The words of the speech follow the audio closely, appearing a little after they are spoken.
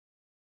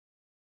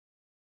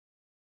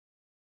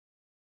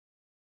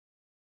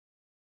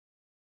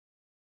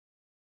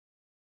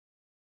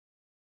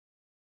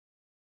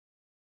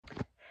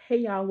Hey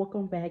y'all,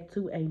 welcome back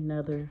to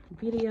another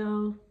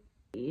video.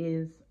 It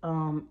is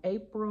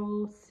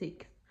April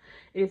 6th.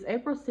 It is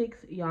April 6th,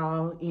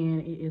 y'all, and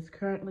it is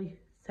currently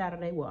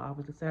Saturday. Well,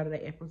 obviously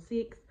Saturday, April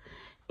 6th.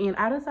 And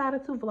I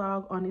decided to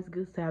vlog on this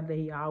good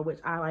Saturday, y'all, which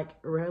I like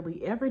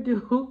rarely ever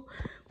do.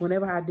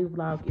 Whenever I do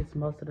vlog, it's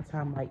most of the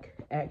time like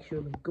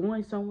actually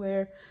going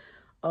somewhere.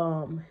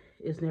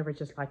 It's never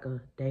just like a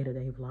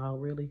day-to-day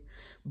vlog really,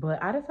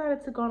 but I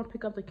decided to go and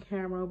pick up the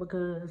camera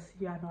because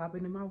y'all know I've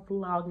been in my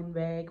vlogging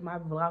bag, my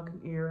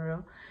vlogging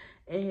era.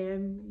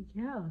 And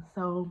yeah,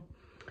 so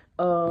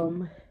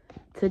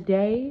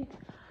today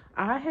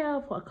I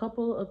have a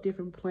couple of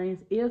different plans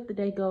if the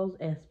day goes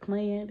as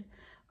planned.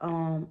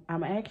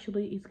 I'm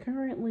actually, it's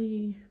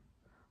currently,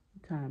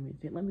 what time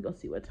is it? Let me go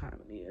see what time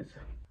it is.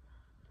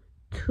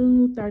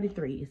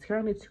 2:33. It's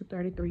currently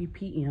 2:33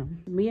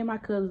 p.m. Me and my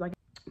cousins like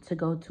to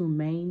go to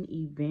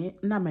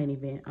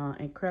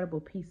Incredible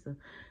Pizza.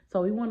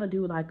 So we want to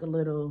do like a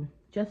little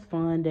just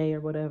fun day or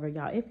whatever,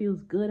 y'all. It feels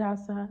good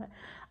outside.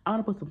 I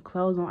want to put some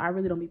clothes on. I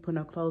really don't be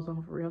putting no clothes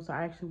on for real, so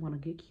I actually want to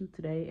get cute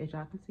today. As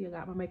y'all can see, I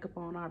got my makeup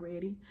on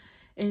already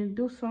and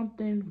do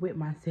something with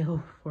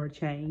myself for a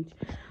change.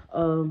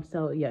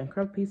 So yeah,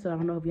 Incredible Pizza. I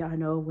don't know if y'all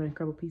know what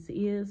Incredible Pizza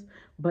is,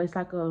 but it's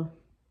like a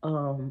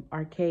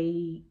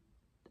arcade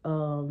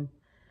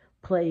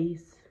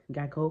place.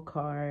 Got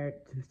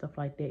go-karts and stuff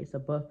like that. It's a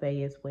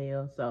buffet as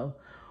well, so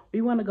we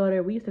want to go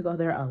there. We used to go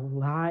there a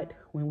lot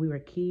when we were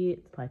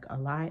kids, like a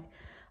lot.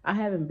 I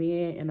haven't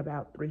been in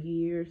about 3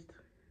 years.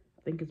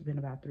 I think it's been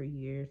about 3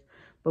 years,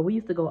 but we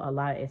used to go a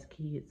lot as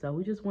kids. So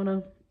we just want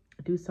to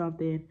do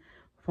something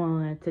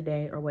fun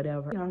today or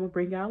whatever. I'm gonna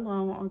bring y'all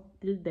along on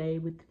this day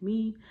with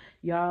me,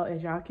 y'all.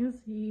 As y'all can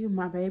see,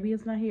 my baby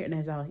is not here, and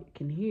as y'all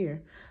can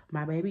hear,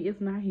 my baby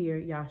is not here,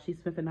 y'all. She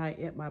spent the night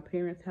at my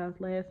parents' house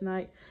last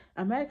night.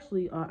 I'm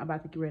actually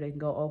about to get ready and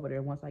go over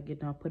there once I get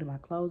done putting my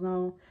clothes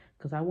on,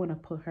 because I want to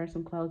put her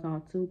some clothes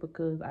on too,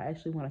 because I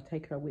actually want to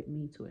take her with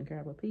me to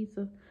Incredible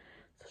Pizza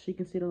so she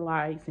can see the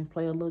lights and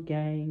play a little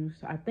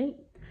games. I think,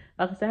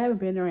 like I said, I haven't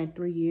been there in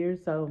 3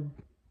 years, so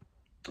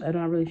I'm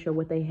not really sure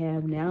what they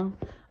have now,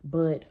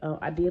 but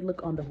I did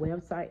look on the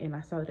website and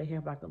I saw that they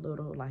have like a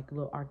little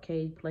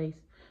arcade place,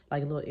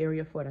 like a little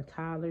area for the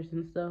toddlers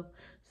and stuff.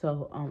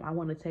 So I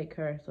want to take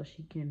her so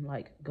she can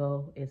like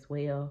go as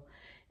well.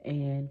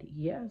 And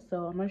yeah,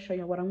 so I'm gonna show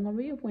y'all what I'm gonna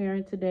be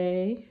wearing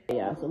today.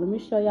 Yeah, so let me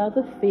show y'all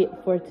the fit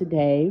for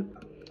today.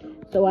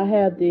 So I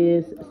have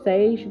this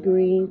sage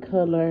green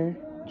color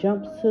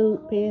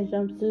jumpsuit, pants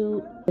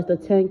jumpsuit. It's a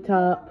tank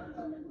top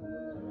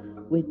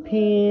with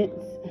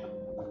pants.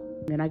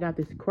 And I got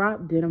this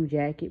crop denim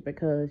jacket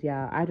because,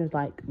 y'all, I just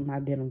like my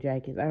denim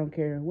jackets. I don't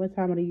care what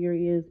time of the year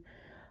it is.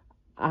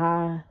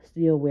 I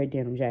still wear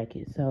denim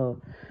jackets. So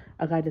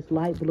I got this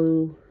light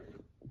blue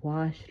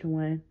washed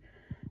one.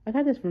 I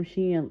got this from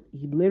Shein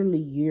literally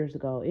years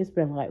ago. It's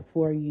been like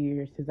 4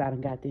 years since I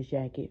done got this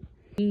jacket.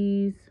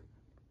 These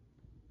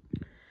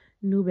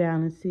New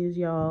Balances,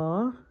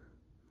 y'all.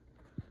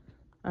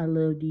 I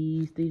love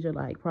these. These are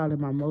like probably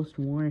my most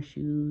worn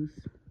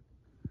shoes.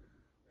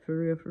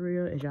 For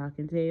real, as y'all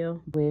can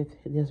tell.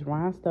 With this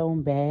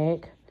rhinestone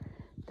bag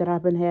that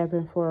I've been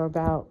having for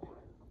about,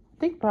 I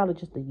think probably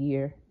just a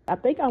year. I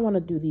think I want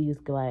to do these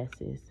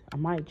glasses. I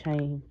might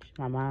change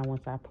my mind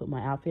once I put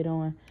my outfit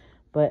on,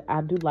 but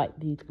I do like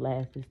these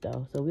glasses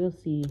though, so we'll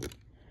see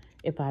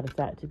if I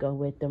decide to go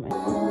with them.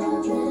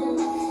 Y'all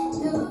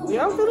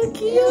feeling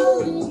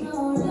cute?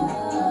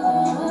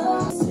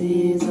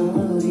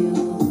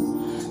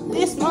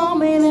 This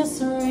moment is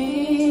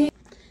surreal.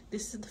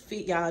 This is the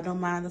fit, y'all.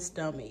 Don't mind the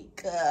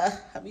stomach.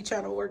 I be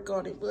trying to work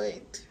on it, but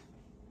I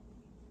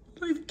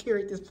don't even care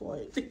at this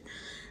point.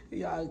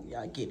 Y'all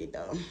get it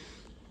though.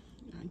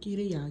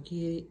 Y'all get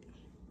it.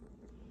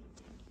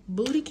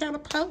 Booty kind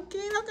of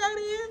poking. I got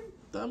it.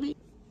 Stomach.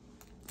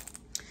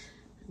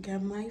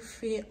 Got my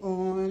fit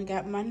on.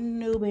 Got my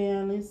New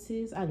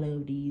Balances. I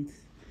love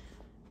these.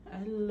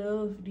 I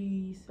love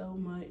these so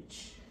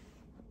much.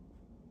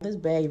 This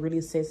bag really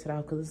sets it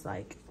out because it's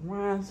like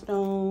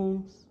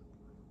rhinestones.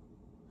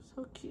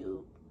 So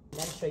cute.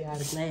 Gotta show y'all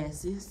the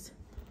glasses.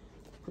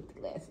 Put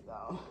the glasses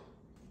on.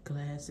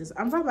 Glasses.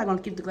 I'm probably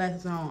gonna keep the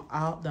glasses on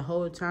the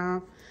whole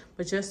time,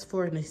 but just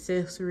for an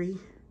accessory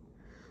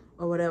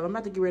or whatever. I'm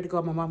about to get ready to go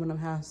to my mom and them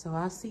house, so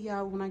I'll see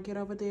y'all when I get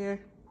over there.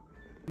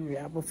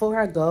 Yeah, before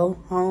I go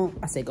home,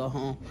 go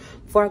home.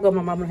 Before I go to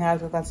my mom and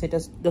house, like I said,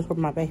 that's where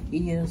my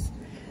baby is.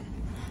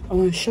 I'm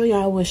gonna show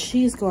y'all what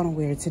she's gonna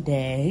wear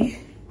today.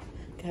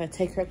 Gotta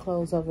take her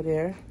clothes over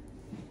there.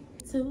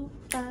 To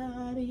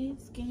body,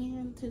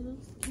 skin to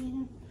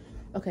skin.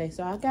 Okay,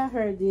 so I got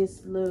her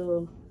this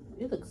little,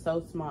 it looks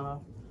so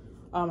small.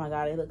 Oh my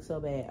God, it looks so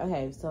bad.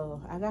 Okay, so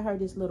I got her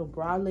this little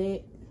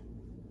bralette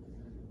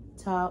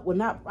top. Well,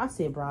 not, I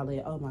said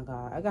bralette, oh my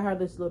God. I got her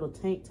this little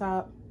tank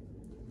top.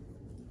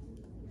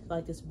 It's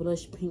like this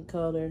blush pink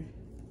color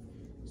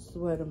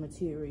sweater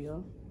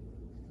material.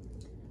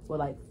 With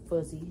like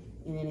fuzzy.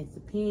 And then it's the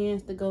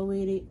pants to go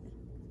with it.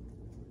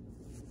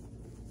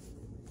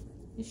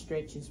 It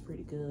stretches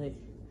pretty good.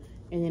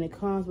 And then it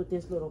comes with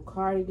this little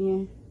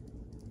cardigan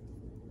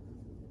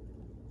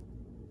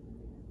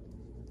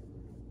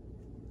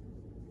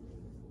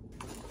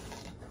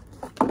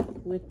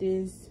with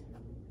this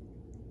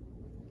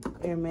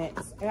Air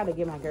Max. I gotta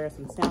get my girl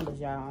some sandals,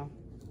 y'all.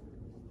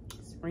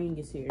 Spring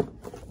is here.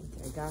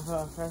 I got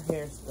her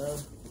hair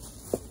stuff.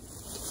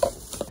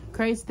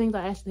 Crazy things,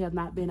 I actually have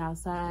not been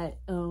outside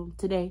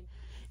today.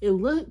 It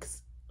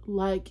looks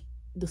like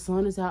the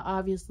sun is out,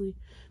 obviously,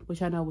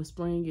 which I know with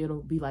spring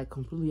it'll be like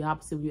completely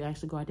opposite. When you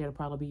actually go out there, it'll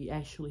probably be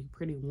actually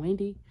pretty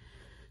windy.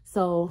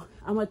 So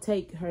I'm gonna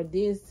take her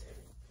this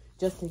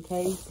just in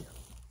case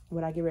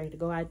when I get ready to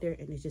go out there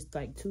and it's just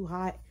like too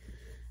hot.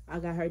 I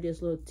got her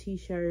this little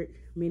t-shirt,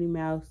 Minnie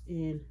Mouse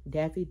and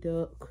Daffy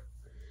Duck.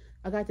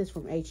 I got this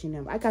from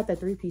H&M. I got that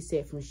 3-piece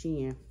set from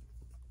Shein.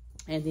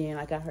 And then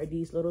I got her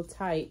these little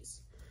tights,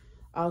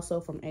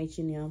 also from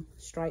H&M,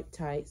 striped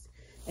tights.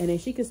 And then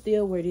she can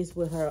still wear this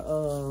with her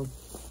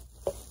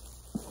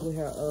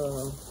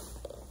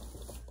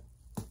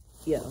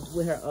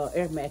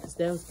Air Max.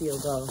 They'll still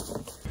go.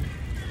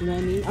 You know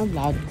what I mean? I'm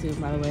loud too,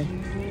 by the way.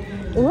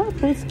 Oh,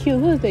 that's cute.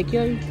 Who is that,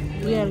 Kelly?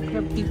 We had a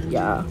crab piece,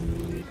 y'all.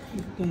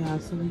 Okay, y'all,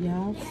 so we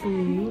got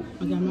food.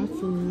 I got my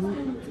food.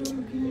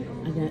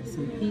 I got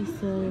some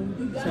pizza,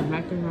 some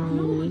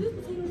macaroni,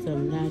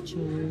 some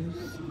nachos,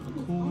 a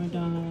corn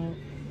dog,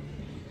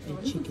 and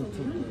chicken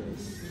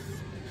tenders.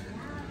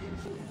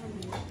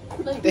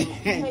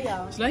 Hey,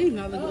 y'all. Should I even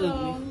not look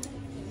ugly?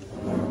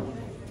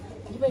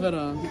 Hold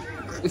on.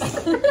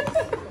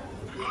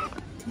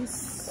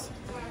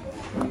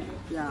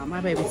 Y'all,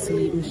 my baby's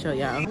asleep. Let me show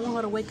y'all. I want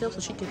her to wake up so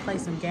she can play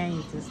some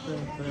games and stuff,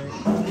 but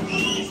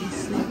she's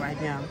asleep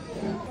right now.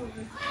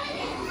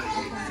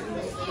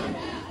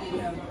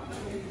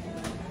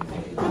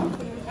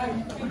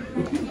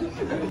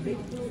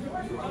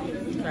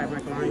 Try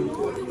macaroni.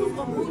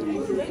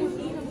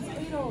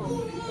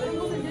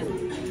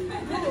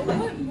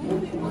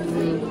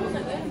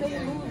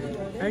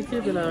 I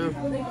give it a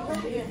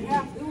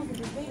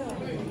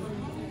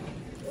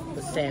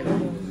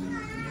 7.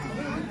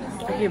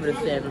 I give it a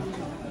 7.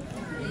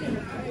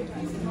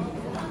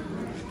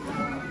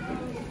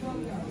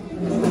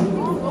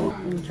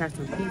 Let me try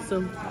some pizza.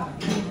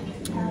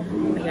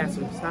 I got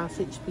some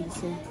sausage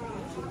pizza.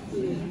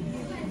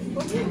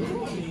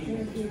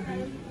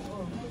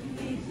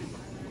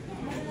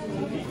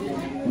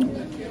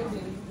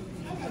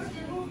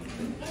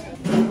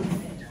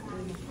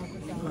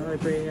 Garlic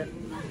bread.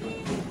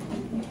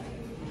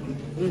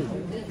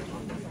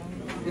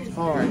 It's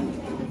hard.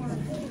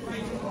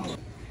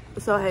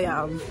 So hey,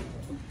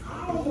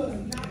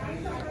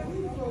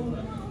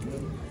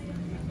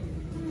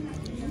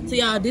 so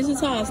y'all, this is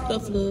how our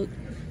stuff look.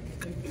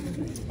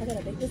 I got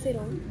a baked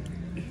potato.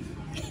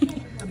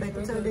 A baked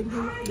potato didn't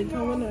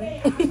come with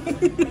that.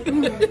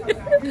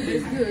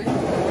 It's good.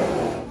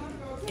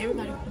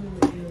 Everybody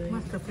my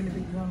stuff finna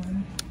be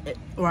gone.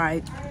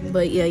 Right,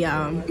 but yeah,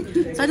 y'all.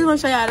 So I just want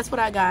to show y'all. That's what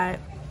I got.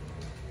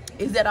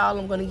 Is that all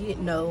I'm gonna get?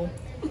 No.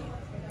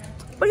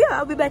 But yeah,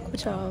 I'll be back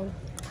with y'all.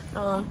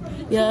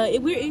 Yeah,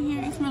 if we're in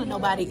here, it's really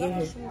nobody in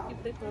here.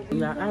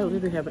 Yeah, I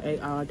literally haven't ate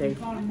all day.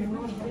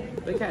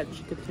 They got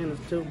chicken tenders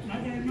too.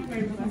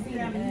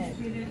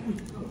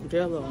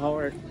 They're a little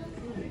hard.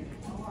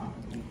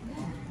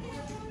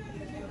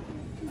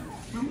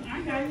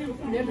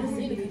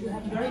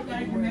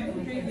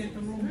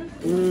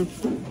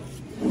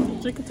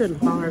 Chicken tender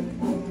hard,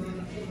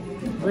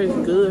 but it's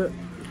good.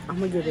 I'm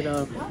gonna give it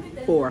a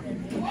 4.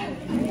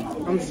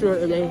 I'm sure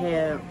if they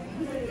had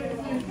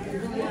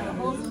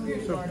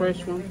some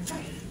fresh ones,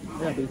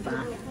 that'll be 5.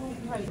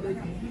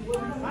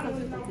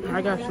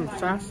 I got some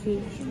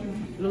sausage,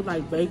 look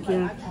like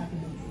bacon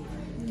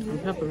and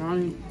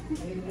pepperoni.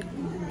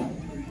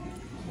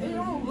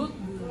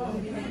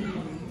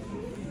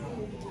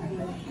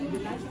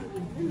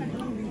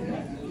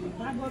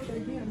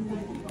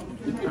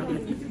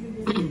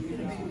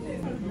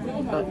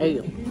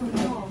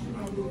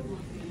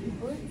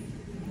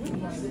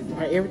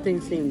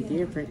 Everything seems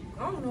different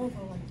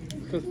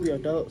because we're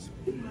adults.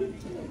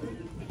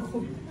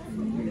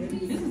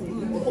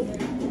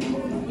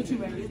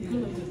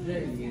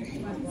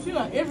 She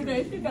like every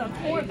day she got a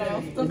corn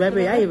dog.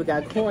 Baby, I even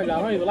got corn dog.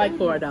 I don't even like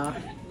corn dog.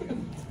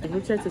 Let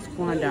me check this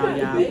corn dog,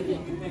 y'all.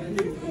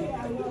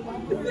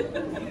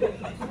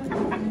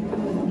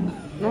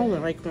 I don't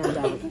even like corn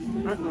dog.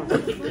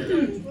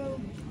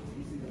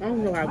 I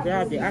don't know how I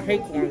grabbed it. I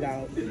hate corn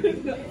dog.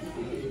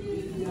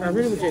 I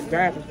really was just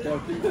grabbing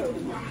stuff.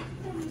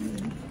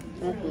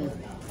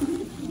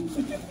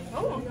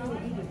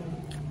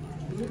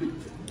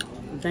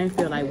 Didn't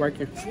feel like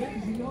working.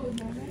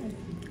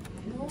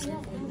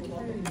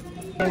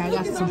 I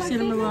got some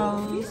cinnamon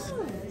rolls.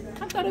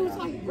 I thought it was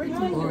like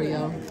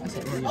Oreo. I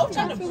said Oreo. Oh,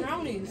 chocolate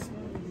brownies.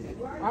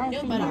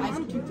 Yeah, but ice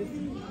cream.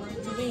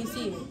 You didn't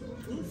see it.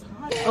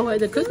 Oh, wait,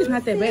 the cookie's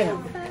not that bad.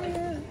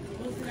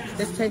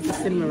 Let's taste the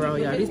cinnamon roll,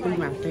 y'all. These be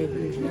my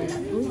favorite.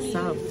 Ooh,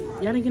 soft.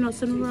 Y'all didn't get no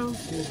cinnamon rolls?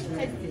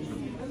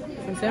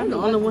 I'm the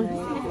only one.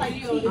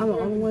 I'm the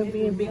only one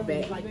being big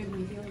bag.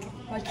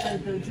 Like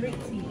the drink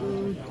tea.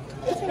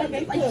 It's like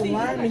they put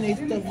lime in their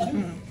stuff.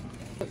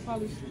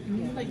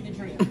 Like the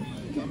drink.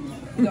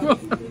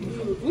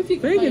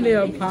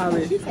 Fingernail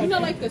polish. You know,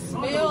 like the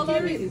smell of it.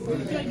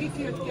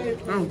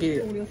 I don't get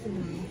it.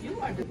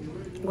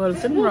 Well, the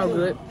cinnamon roll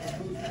good.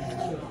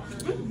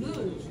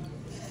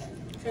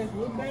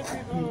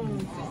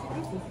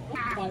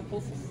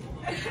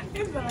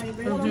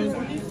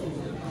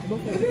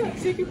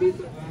 Chicken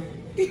pizza.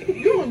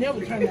 You will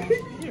never turn out.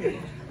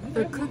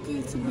 The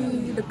cookie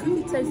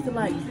tasted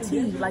like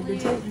tea, like the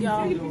drink,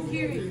 y'all.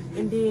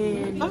 And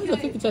then How does the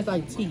cookie taste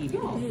like tea?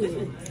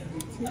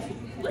 yeah,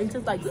 like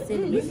just like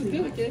cinnamon.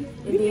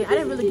 And then I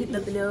didn't really get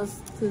nothing else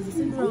because the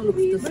cinnamon roll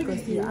looks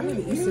disgusting. I don't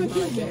even eat cinnamon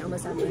like that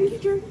unless I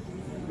drink it.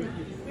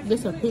 This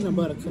is a peanut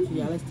butter cookie,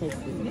 y'all. Let's taste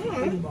it.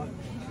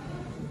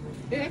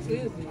 It actually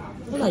is.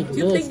 I like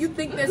You this.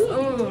 think that's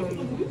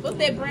what's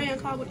that brand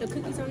called with the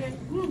cookies on there?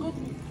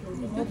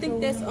 You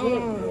think that's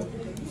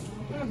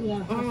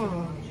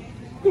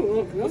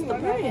what's the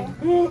brand?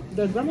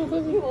 The grandma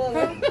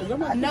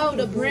cookie? No,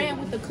 the brand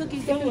with the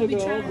cookies that we be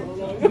trying.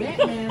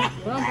 Batman.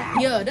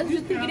 Yeah, that's what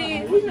you think it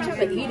is. We trying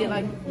to eat it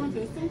like.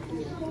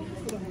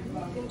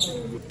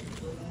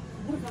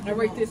 I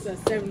rate this a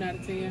 7 out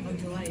of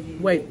 10.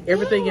 Wait,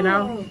 everything in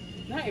all?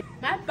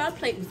 My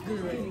plate was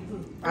good.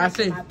 I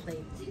see. My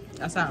plate.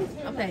 That's all.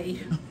 Okay.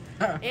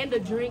 And the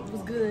drink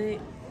was good,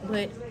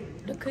 but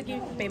the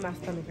cookie made my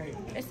stomach hurt.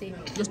 That's it.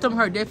 Your stomach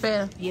hurt that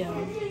fast? Yeah.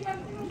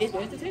 It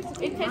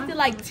tasted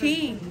like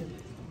tea.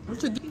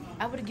 What you get?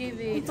 I would give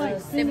it a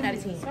 7 out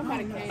of 10.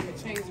 Somebody came and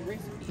changed the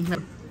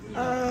recipe.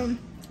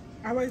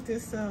 I rate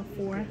this 4.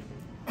 I rate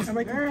this The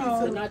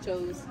pizza.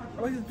 nachos. I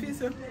rate this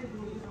pizza.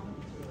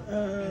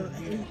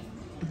 8.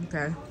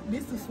 Okay.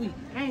 This too sweet.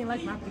 I ain't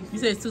like my pizza. You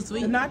said it's too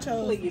sweet? The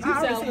nachos. Please, you I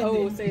already sound said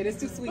old that. saying it's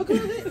too sweet. I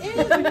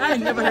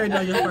ain't never heard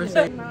no your first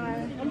say.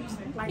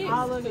 Like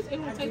all of it. It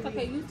won't taste like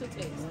it used to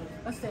taste.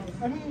 Okay,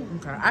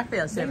 I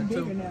feel 7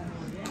 too.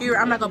 Kira,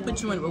 I'm not gonna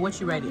put you in, but what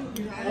you rated?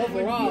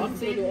 Overall, I'm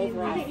still doing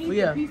overall. Well,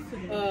 yeah.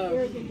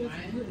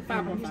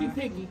 5.5.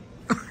 Piggy.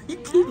 You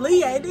keep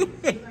leading.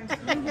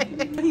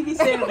 He be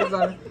saying this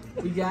on it.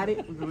 We got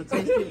it. We're gonna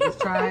taste it. Let's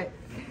try it.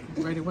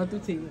 Rated 1 through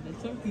 10.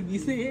 That's what he be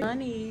saying.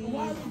 Honey.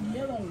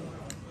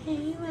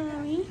 Hey,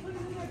 mommy.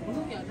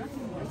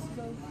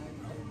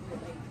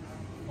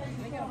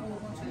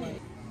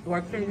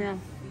 Work right now.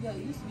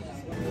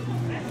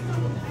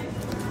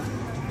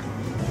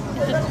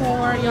 The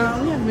core,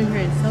 y'all. We haven't been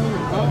here in so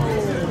long.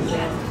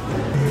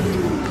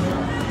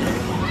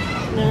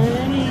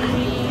 Honey.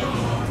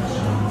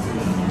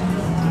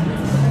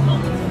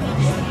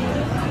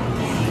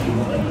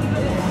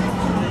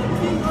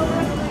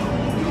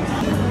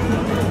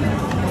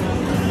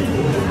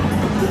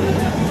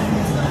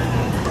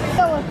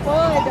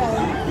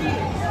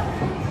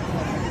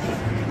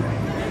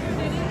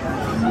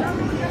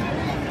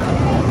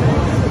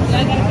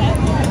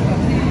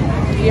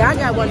 Yeah, I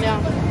got one now.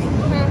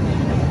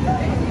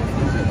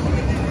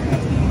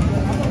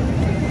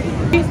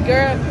 This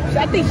girl,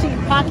 I think she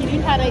pocketed. You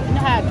know how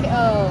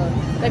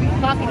they be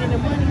pocketing the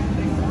money?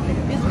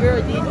 This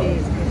girl did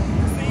this.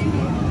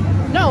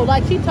 No,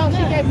 like she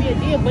gave me a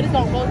deal, but it's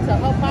gonna go to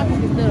her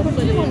pocket instead of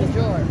putting it in the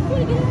drawer.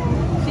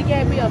 She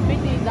gave me a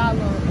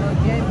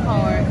 $50 game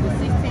card with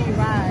 16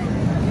 rides,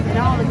 and I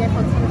only gave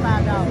her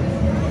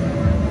 $25.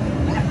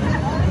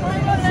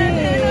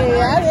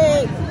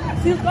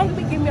 She was going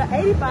to give me an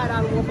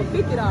 $85 one for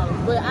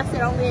 $50, but I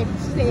said only.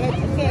 She said it had to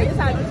be cash. That's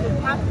how I get to the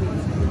pocket.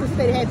 She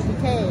said it had to be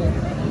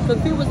cash. So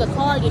if it was a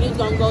card, then it was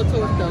gonna go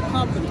towards the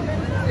company.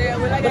 Yeah,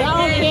 well, But I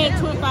only had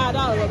 $25.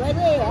 Baby,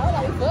 I was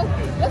like, fuck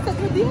it. That's a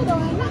good deal though,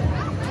 ain't it?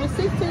 With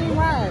 16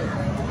 rides.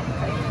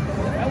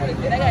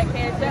 I got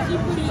cash out.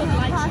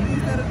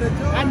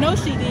 I know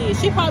she did.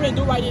 She probably didn't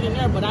do right in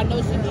there, but I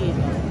know she did.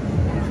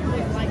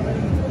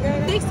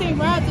 16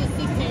 rides is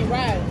 16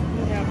 rides.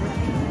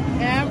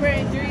 Amber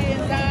and Dre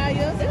and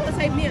Zaya. It's gonna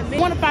take me a minute. I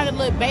want to find a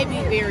little baby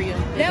area.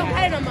 They don't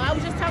have it no more. I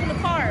was just talking to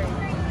Car.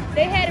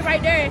 They had it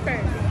right there at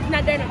first. It's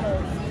not there no more.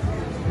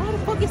 Why the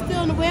fuck is still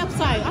on the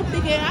website? I'm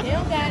thinking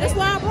that's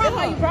why I brought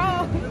her. You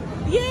brought?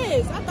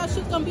 Yes, I thought she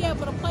was gonna be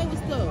able to play with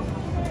stuff.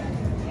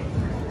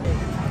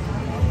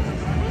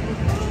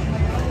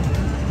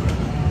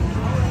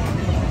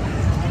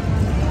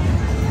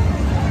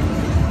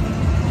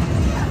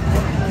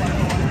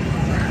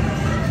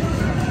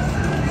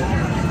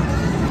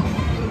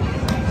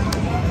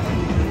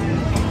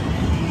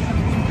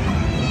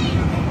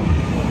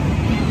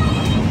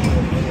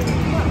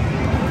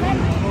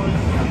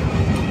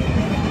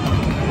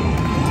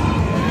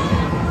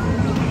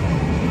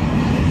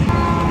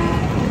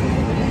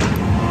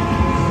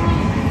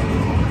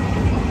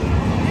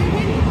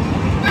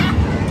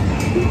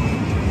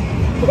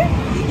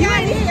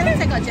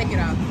 Check it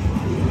out.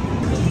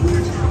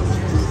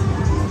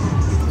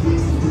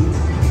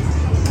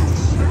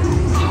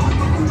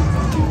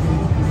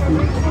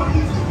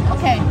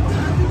 Okay.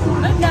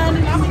 I'm done.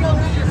 I'm gonna go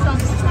get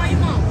something. Try your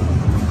mom.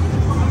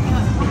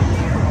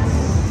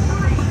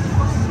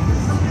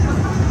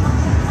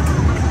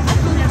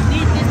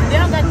 They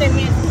don't got that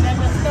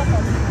much stuff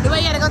on. The way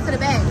you gotta go to the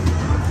back.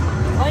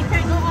 Oh, you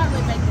can't go all the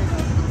way back there.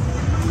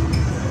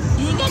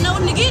 You ain't got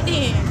nothing to get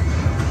there.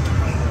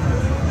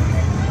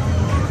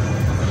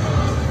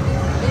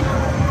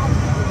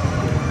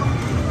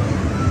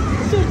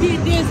 did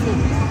this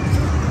one.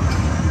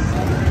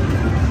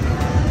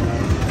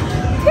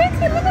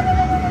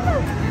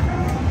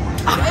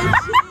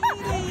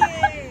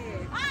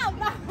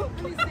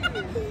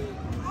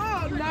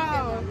 Oh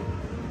no.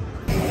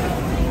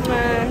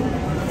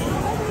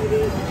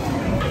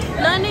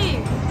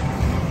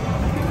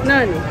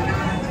 Nani.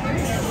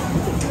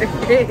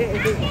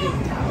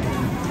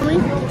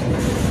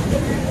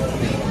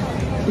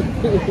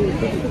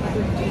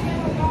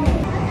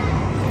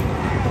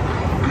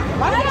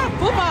 Why you got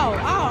football?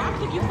 Oh, I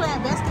think you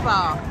playing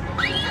basketball.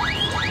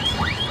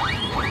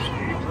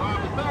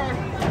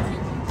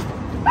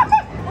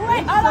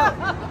 Wait, hold on.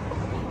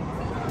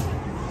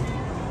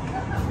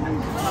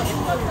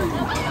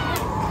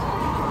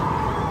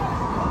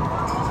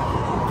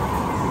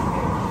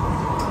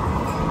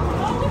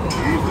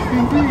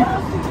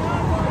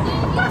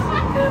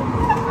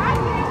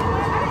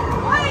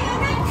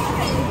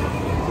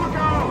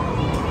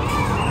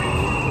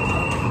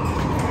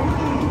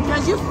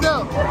 Cause you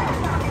suck.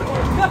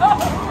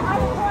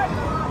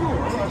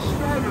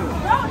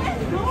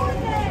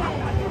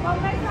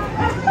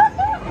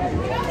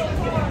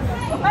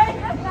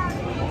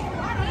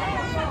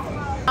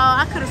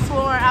 I could have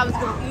sworn I was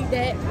gonna eat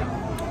that,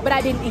 but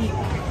I didn't eat.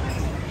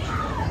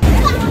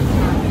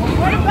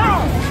 Where'd it go?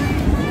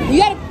 You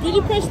gotta, did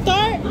you press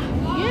start?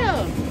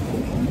 Yeah.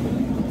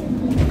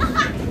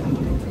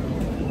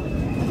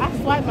 I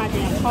swiped my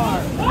damn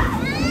card.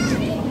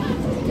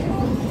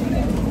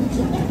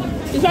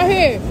 It's right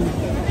here.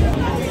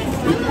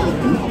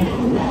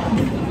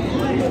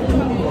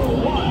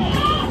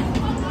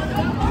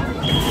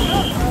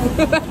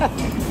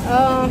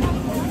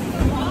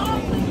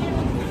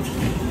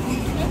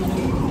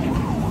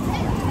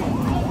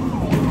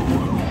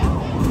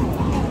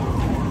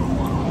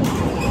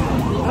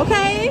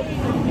 Okay.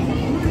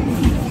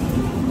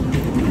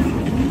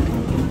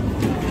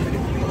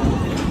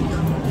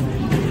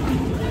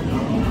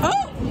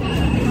 Oh.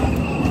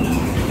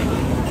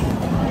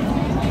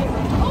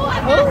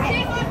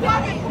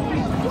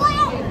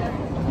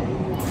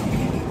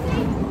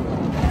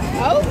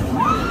 Oh.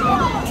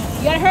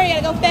 You gotta hurry, you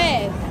gotta go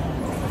fast.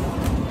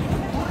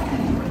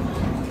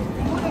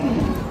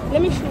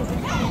 Let me shoot.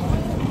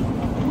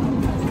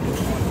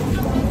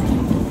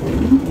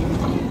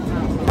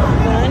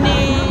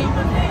 Honey.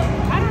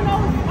 I don't know.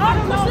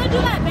 We should do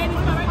that, baby.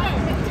 Come right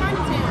there.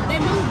 Chinatown. They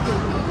moved it.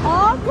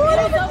 Oh, good.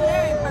 It was over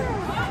there at first.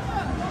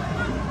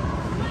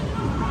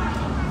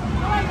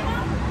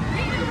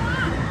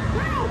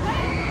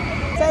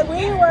 Say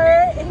we were.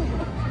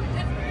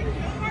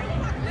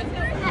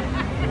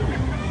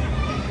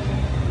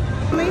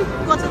 We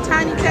go to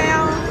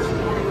Chinatown.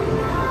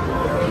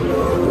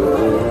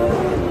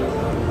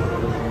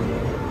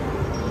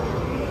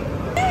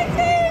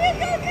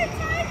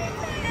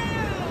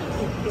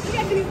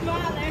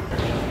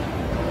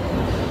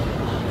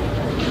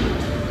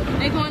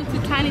 They're going to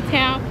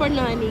Chinatown for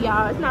Nani,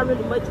 y'all. It's not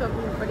really much of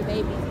room for the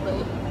babies, but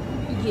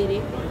you get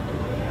it.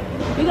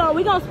 We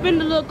gonna spend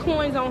the little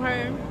coins on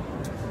her.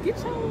 Get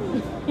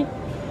yours.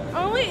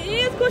 Oh, it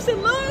is, cause she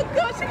look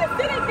good. She can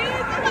sit and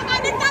dance. Oh my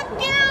God, that's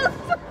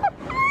so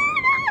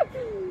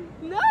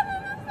cute. No,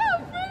 that's so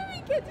pretty.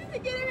 Can't you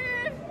get in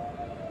here?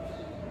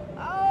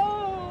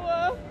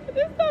 Oh,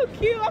 that's so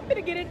cute. I'm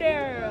finna get in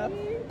there.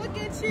 Look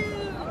at you.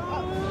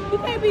 You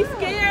can't be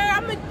scared.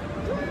 I'm a.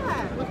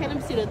 Okay, let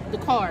me see the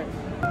card.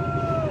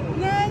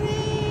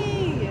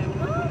 Nani!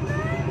 Oh,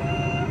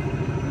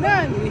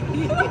 Nani!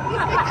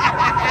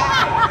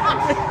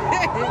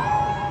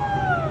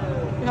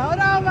 Hold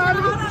on,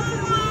 mommy.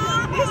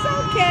 It's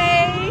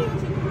okay.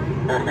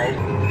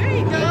 There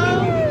you go.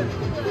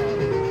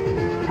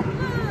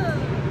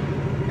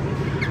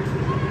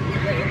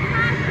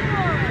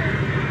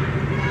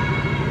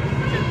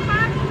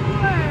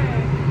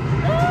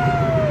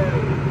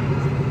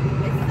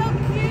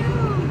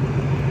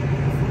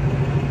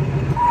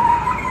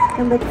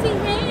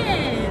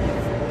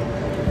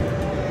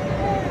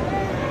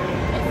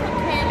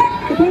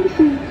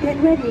 Attention, get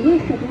ready, we're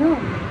setting off.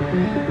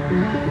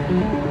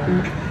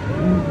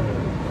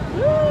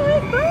 Ooh,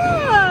 it's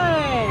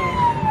fun!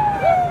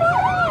 It's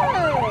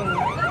fun!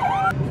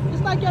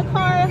 Just like your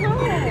car at home.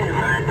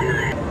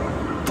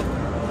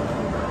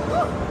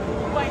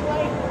 Wait.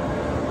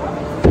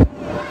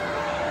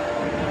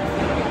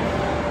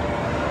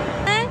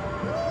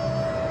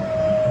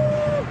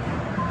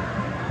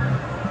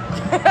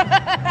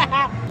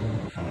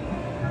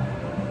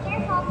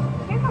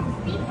 Careful the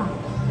speed bump.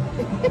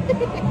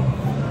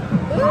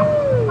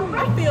 Ooh, I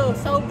feel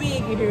so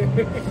big here.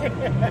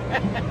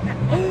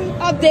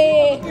 I'm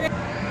dead.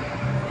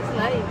 It's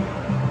late.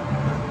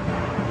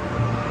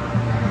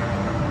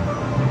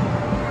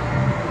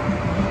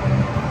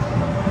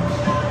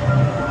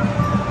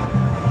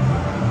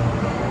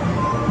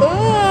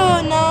 Ooh,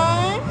 no.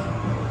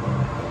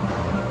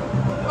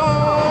 Oh,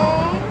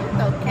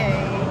 it's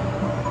okay.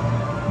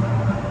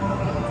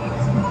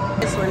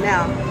 This one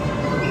now.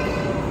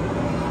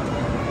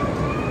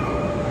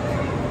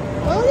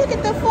 Oh, look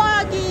at the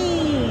foggy.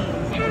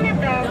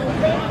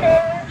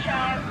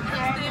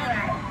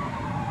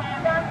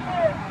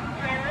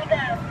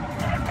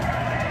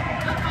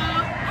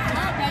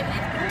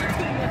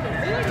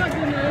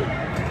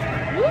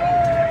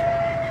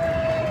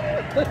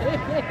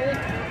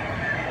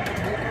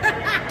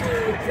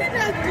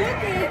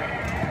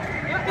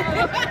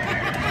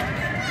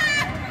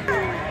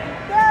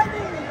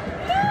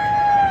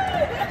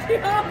 I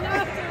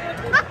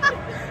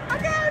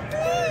can't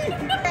see.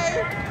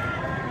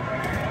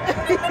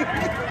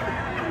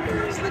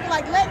 She's looking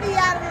like, let me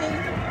out of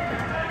here.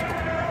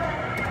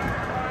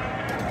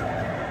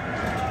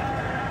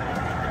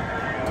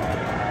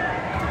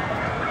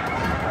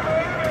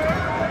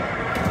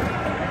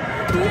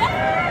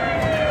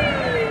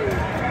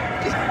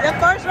 The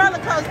first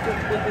roller coaster.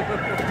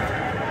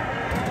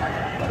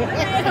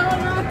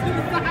 Hold on to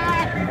the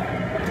side.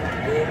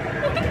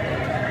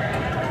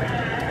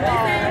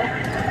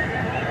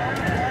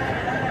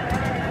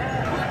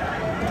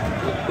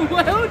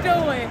 What who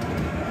doing?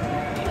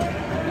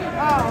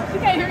 Oh, she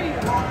can't hear you.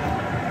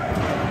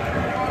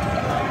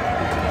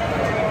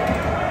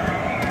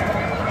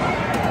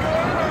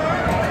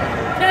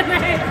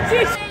 She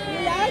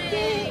like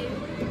it.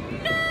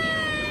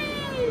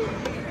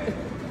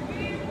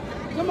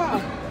 Come on.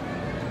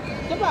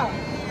 Come on.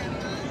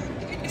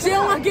 She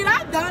don't want to get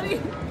out, Donnie.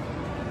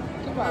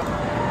 Come on.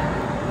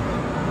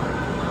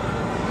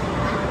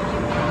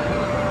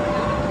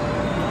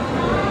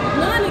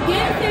 None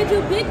again, said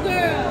you big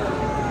girl.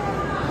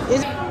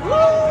 It's they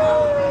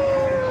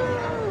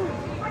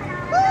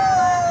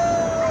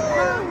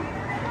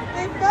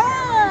fun.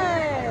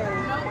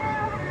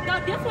 No,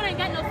 this one ain't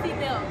got no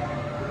seatbelt.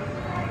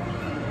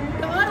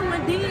 The other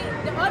one did.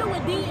 The other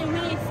one did, and we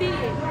ain't see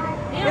it.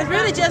 It's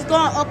really just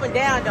going up and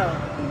down though.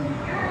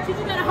 She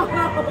just gotta hold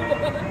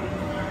on.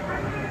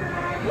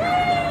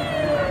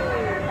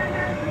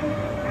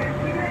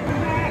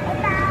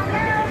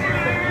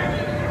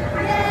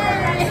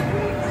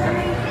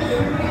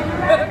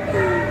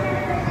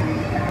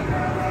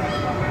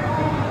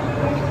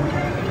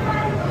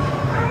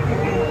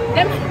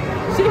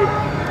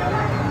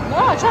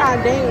 Y'all trying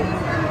to dance.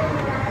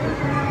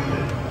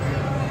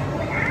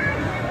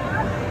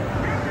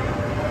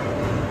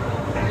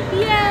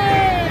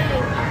 Yay!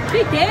 She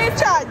danced.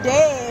 Try to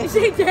dance.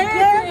 She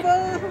danced.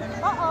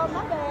 Uh-oh,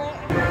 my bad.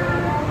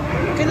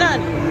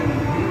 Kanani.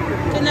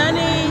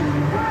 Kanani.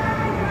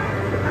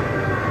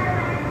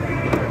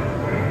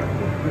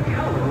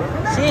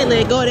 She ain't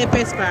let go of that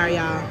pacifier,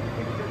 y'all.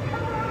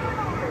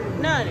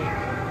 Nani.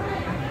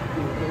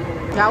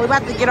 Y'all, we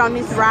about to get on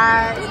this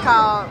ride. It's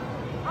called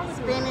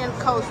Spinning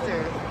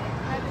Coaster.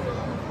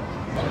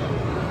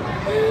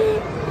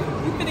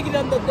 You finna get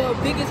on the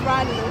biggest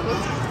ride in the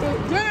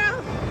world. Girl!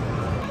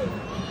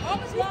 Oh,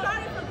 she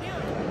started from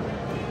here.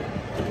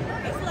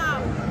 It's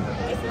loud.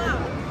 It's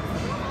loud.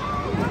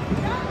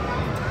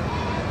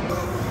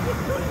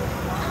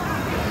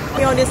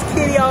 We on this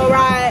kitty old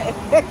ride.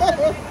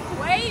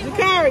 Wait.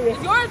 Zacharias.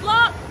 Is yours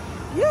locked?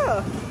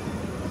 Yeah.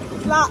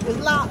 It's locked. It's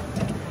locked.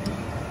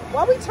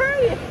 Why we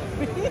turning?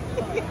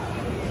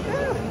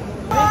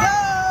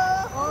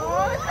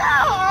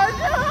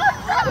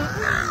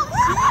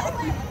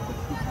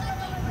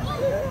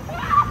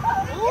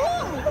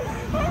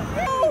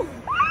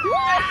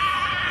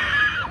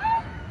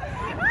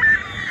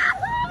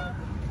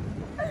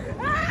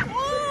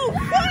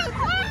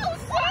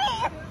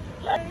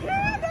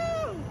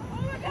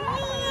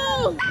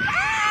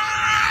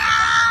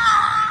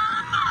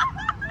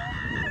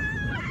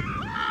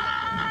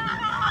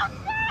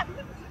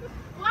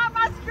 Why am I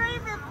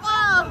screaming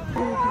for?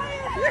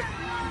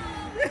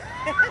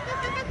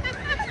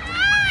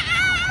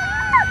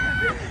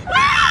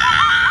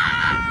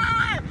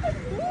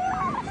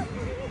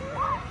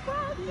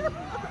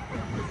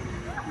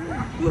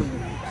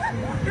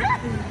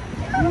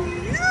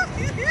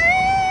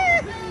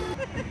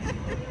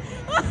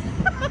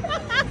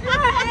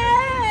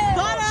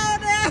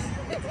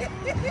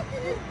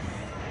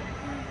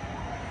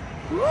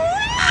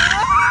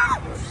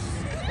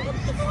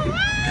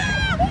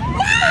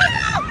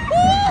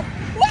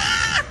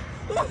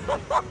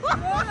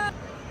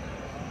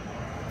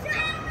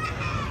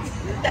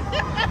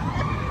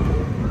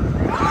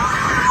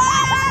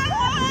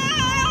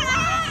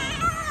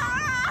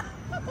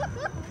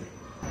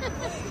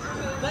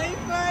 They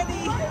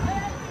funny.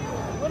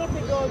 What if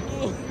we go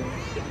again?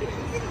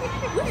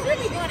 We should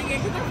be going again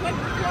because that's what we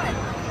want.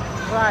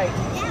 Right.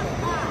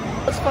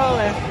 It's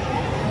falling.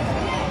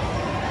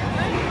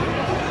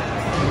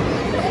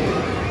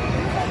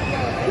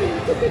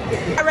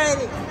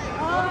 Ready.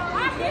 Oh,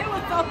 my hair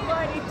was so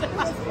funny.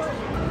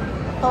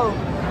 Oh.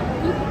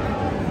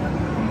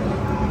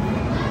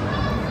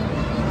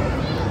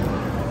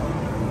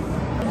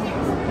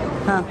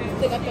 Huh?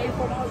 They got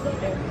 $34 up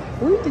there.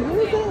 Who is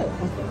that?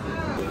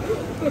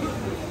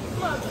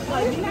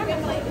 Like, you not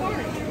gonna play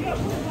cards.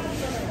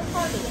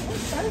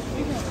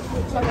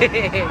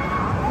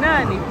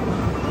 Nani.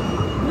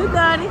 You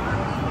got it.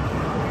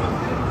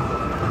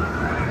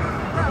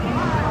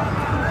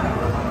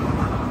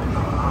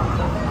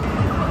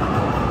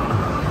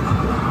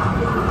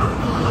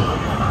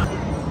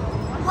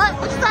 What?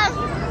 What's that?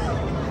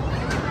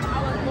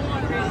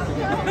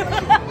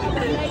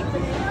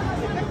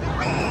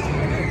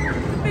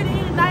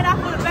 Night off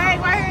with a bag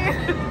right here.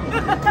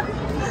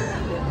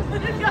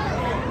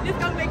 This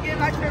gonna make it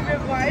like your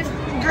rib wise.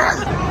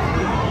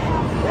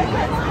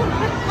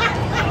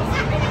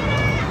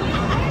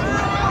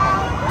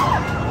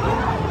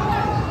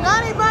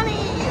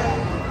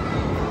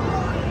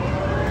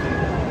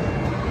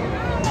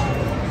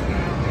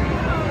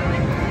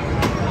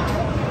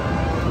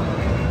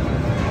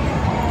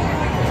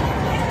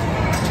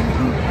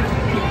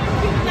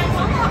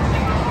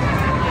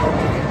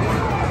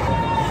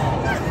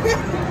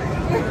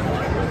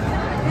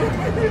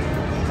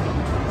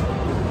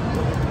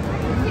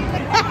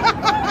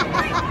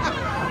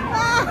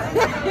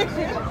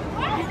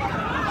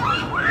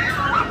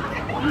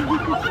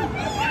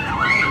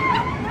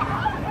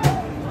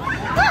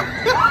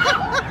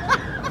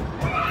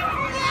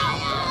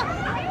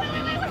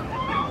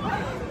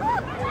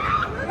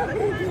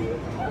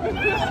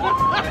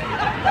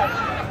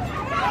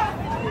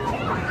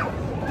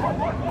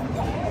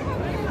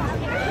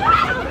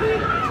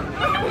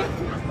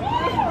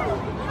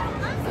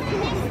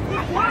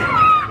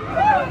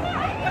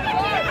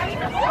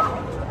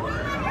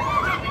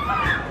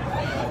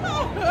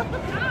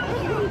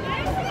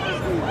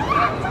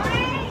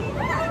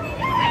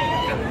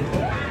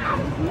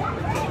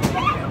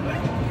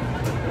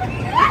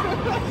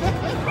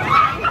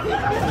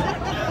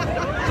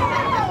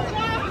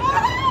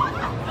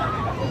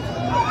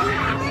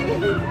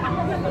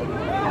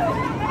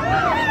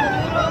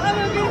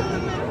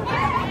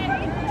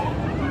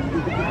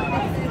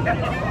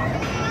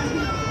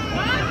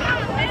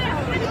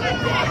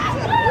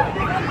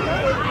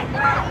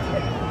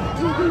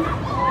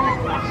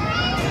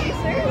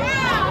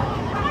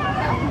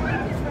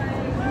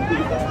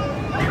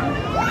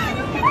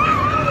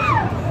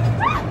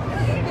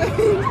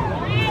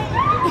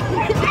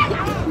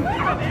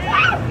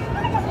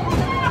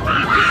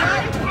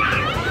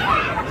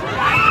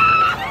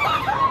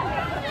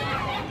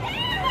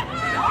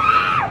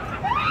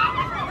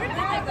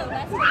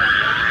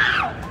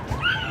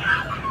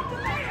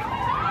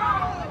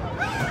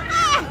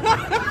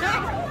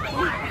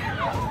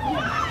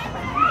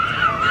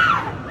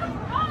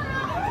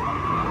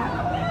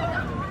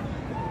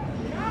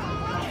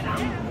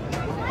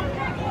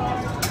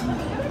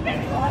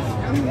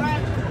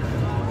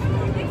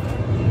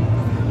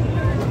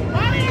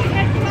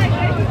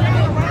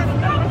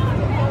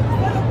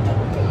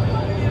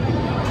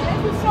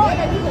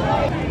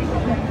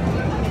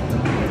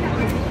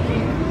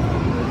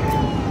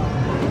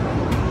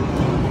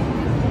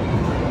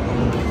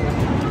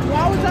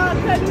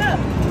 start cutting up.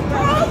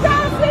 Oh,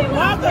 God, see,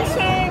 Walk of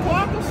shame,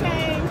 walk of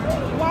shame,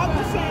 walk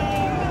of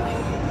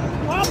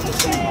shame, walk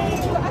of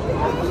shame,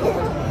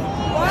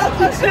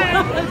 walk of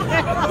shame.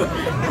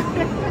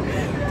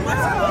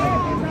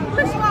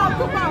 What's wrong?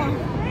 Come on.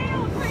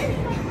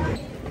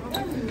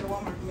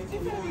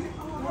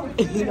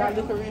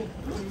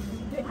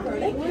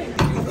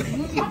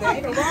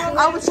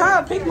 I was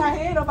trying to pick my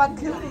head up, I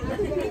couldn't.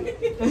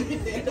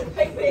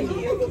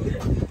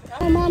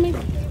 Hey, mommy.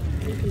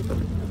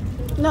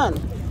 None.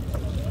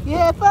 You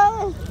had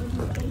fun?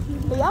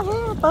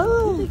 Y'all had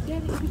fun.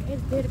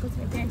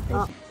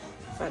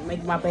 Trying to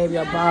make my baby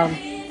a bomb.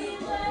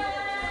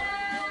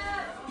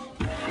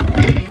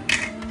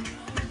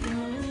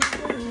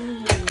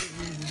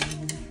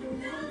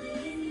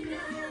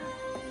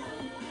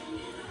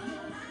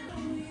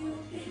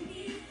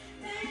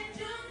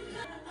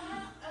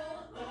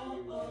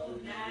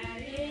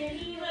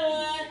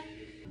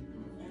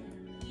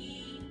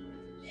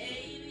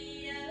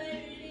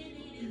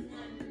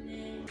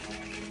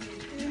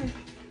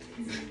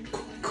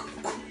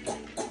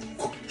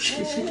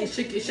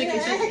 Shake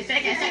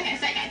it.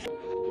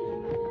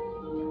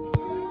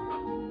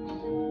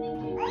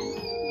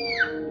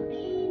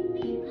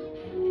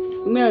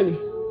 Nanny.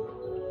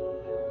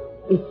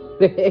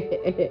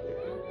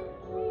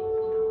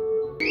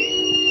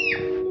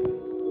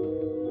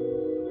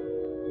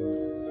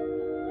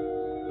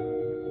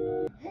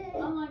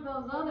 Unlike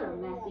those other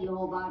messy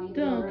old body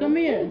Come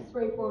here.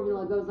 spray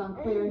formula goes on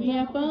clear and You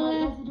have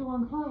fun? residue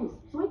on clothes.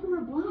 So I can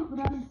wear black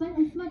without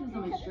unsightly smudges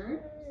on my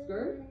shirt,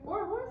 skirt,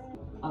 or horse.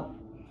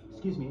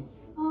 Excuse me.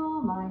 Oh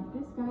my,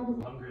 this guy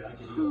doesn't.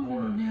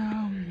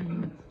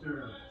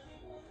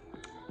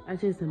 I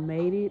just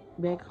made it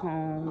back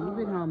home. We've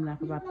been home now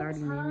for about 30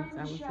 minutes,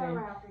 I would say.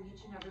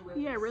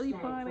 Yeah, really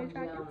fun, as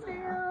y'all can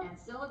tell.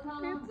 It's so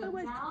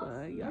much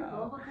fun,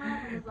 y'all.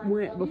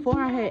 Before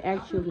I had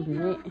actually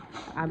went,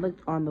 I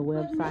looked on the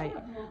website,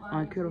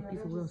 on Cradle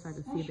Pizza website,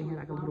 to see if they had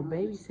like a little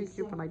baby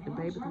section for like the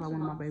baby, because I wanted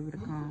my baby to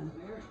come,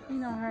 you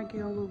know, her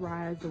get on little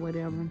rides or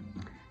whatever.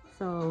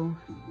 So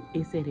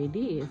it said they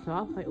did. So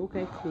I was like,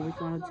 okay, cool, we're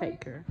gonna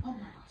take her.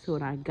 So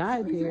when I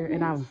got there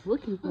and I was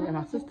looking for it, and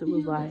my sister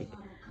was like,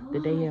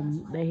 that they had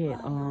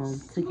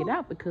took it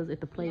out because at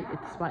the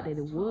spot that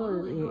it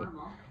was at,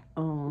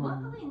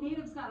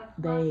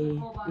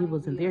 it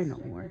wasn't there no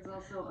more.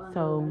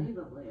 So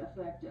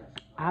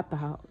I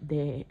thought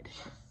that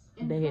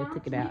they had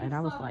took it out, and I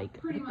was like,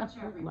 what the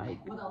fuck? Like,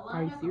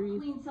 are you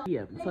serious?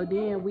 Yeah. So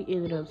then we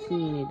ended up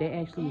seeing it. They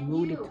actually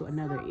moved it to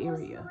another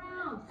area,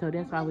 so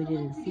that's why we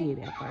didn't see it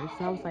at first.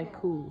 So I was like,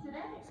 cool.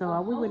 So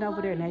we went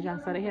over there, and as y'all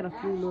saw, they had a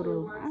few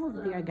little. I don't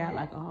think I got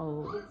like a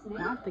whole.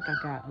 I don't think I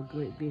got a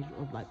good visual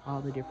of like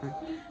all the different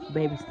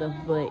baby stuff,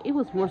 but it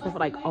was more stuff for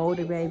like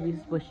older babies.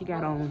 But she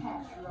got on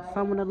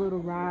some of the little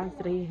rides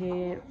that they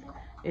had.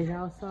 As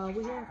y'all saw,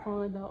 we had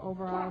fun though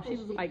overall. She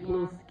was like a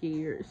little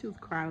scared. She was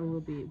crying a little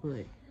bit,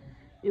 but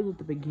it was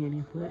the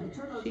beginning. But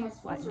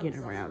she's like getting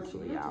around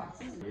to it, y'all.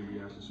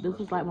 This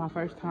was like my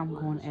first time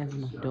going as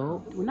an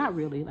adult. Well, not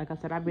really. Like I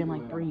said, I've been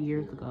like 3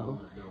 years ago.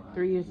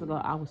 3 years ago,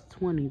 I was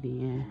 20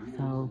 then.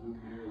 So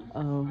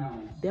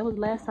that was the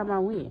last time I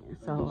went.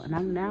 So, and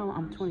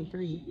I'm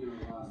 23.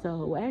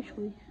 So, well,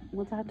 actually,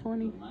 was I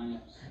 20?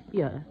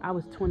 Yeah, I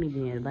was 20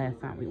 then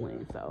last time we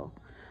went. So,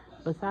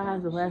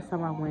 besides the last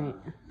time I went,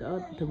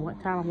 the one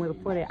time I went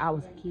before that, I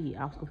was a kid.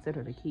 I was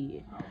considered a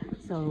kid.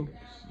 So,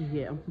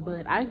 yeah.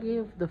 But I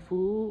give the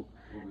food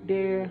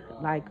there,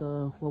 like,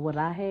 what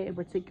I had in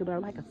particular,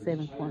 like a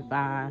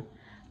 7.5.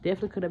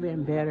 Definitely could have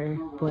been better,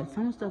 but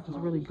some stuff was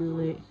really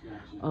good.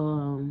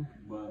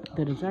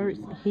 The desserts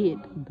hit.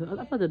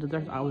 I thought the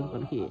desserts always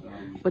gonna hit,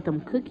 but them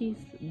cookies,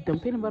 them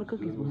peanut butter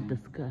cookies, was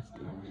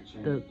disgusting.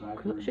 The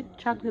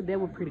chocolate, they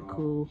were pretty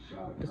cool.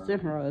 The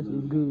cinnamon rolls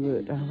was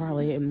good. I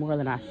probably had more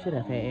than I should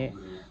have had.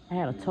 I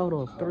had a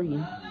total of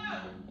 3,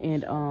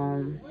 and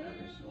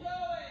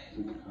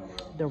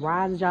the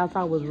rides y'all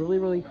saw was really,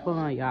 really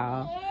fun,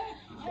 y'all.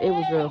 It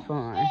was real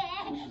fun.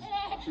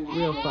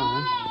 Real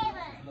fun.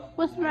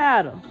 What's the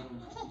matter?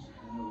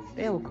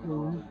 They were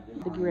cool.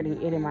 To get ready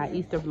to edit my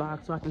Easter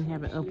vlog so I can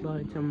have it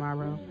uploaded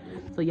tomorrow.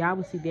 So y'all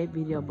will see that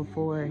video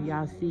before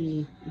y'all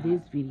see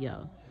this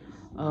video.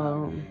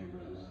 So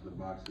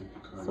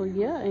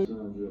yeah.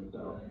 Dripped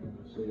out.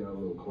 So got a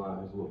little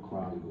clog, his little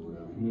clog or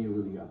whatever. He ain't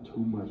really got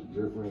too much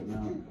drip right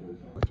now because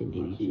Watching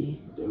DDG.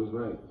 it was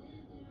right.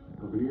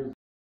 Over here.